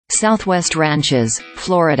Southwest Ranches,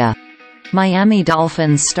 Florida. Miami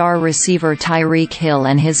Dolphins star receiver Tyreek Hill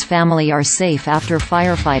and his family are safe after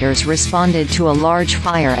firefighters responded to a large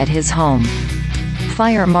fire at his home.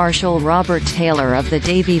 Fire Marshal Robert Taylor of the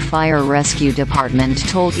Davie Fire Rescue Department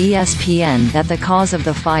told ESPN that the cause of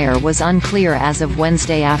the fire was unclear as of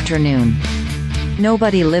Wednesday afternoon.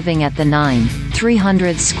 Nobody living at the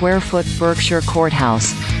 9,300-square-foot Berkshire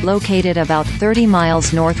Courthouse, located about 30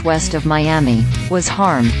 miles northwest of Miami, was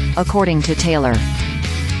harmed, according to Taylor.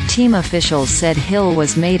 Team officials said Hill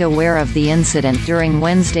was made aware of the incident during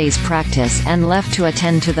Wednesday's practice and left to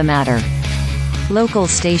attend to the matter. Local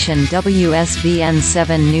station WSVN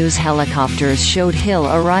 7 News helicopters showed Hill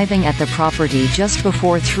arriving at the property just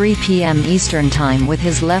before 3 p.m. Eastern Time with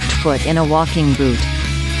his left foot in a walking boot.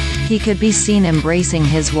 He could be seen embracing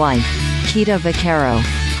his wife, Keeta Vaccaro,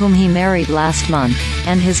 whom he married last month,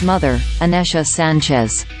 and his mother, Anesha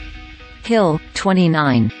Sanchez. Hill,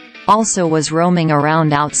 29, also was roaming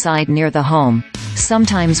around outside near the home,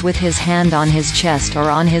 sometimes with his hand on his chest or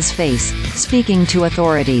on his face, speaking to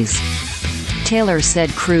authorities. Taylor said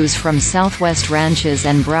crews from Southwest Ranches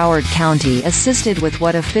and Broward County assisted with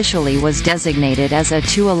what officially was designated as a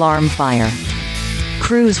 2-alarm fire.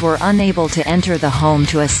 Crews were unable to enter the home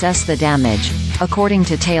to assess the damage, according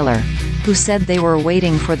to Taylor, who said they were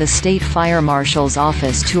waiting for the state fire marshal's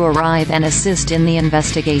office to arrive and assist in the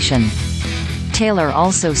investigation. Taylor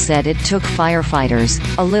also said it took firefighters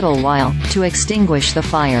a little while to extinguish the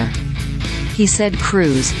fire. He said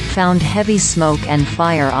crews found heavy smoke and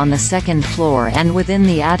fire on the second floor and within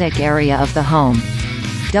the attic area of the home.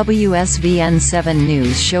 WSVN 7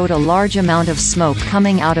 News showed a large amount of smoke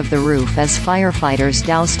coming out of the roof as firefighters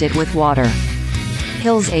doused it with water.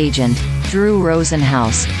 Hill's agent, Drew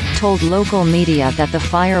Rosenhaus, told local media that the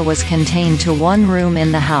fire was contained to one room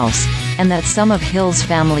in the house, and that some of Hill's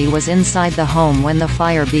family was inside the home when the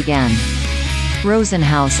fire began.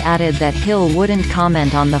 Rosenhaus added that Hill wouldn't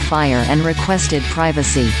comment on the fire and requested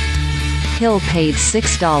privacy. Hill paid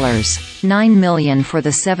 $6.9 million for the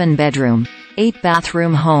 7-bedroom,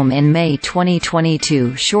 8-bathroom home in May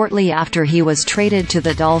 2022 shortly after he was traded to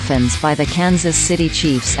the Dolphins by the Kansas City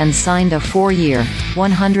Chiefs and signed a 4-year,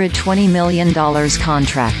 $120 million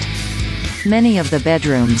contract. Many of the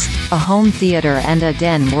bedrooms, a home theater and a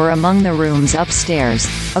den were among the rooms upstairs,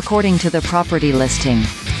 according to the property listing.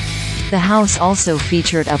 The house also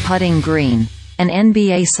featured a putting green, an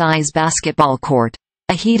NBA-size basketball court,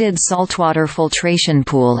 a heated saltwater filtration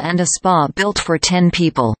pool and a spa built for 10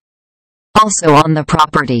 people. Also on the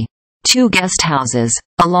property, 2 guest houses,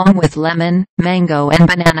 along with lemon, mango and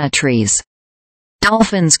banana trees.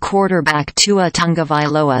 Dolphins quarterback Tua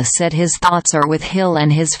Tagovailoa said his thoughts are with Hill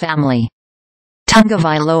and his family.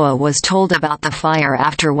 Tagovailoa was told about the fire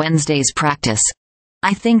after Wednesday's practice.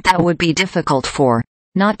 "I think that would be difficult for,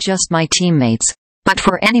 not just my teammates, but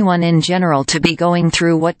for anyone in general to be going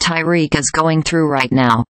through what Tyreek is going through right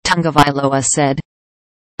now," Tagovailoa said.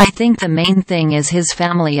 "I think the main thing is his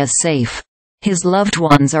family is safe. His loved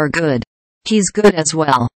ones are good. He's good as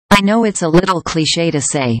well. I know it's a little cliché to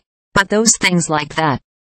say, but those things like that,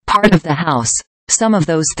 part of the house, some of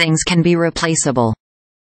those things can be replaceable.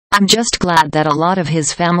 I'm just glad that a lot of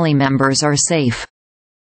his family members are safe."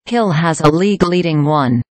 Hill has a league-leading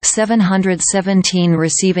 1,717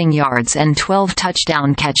 receiving yards and 12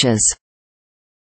 touchdown catches.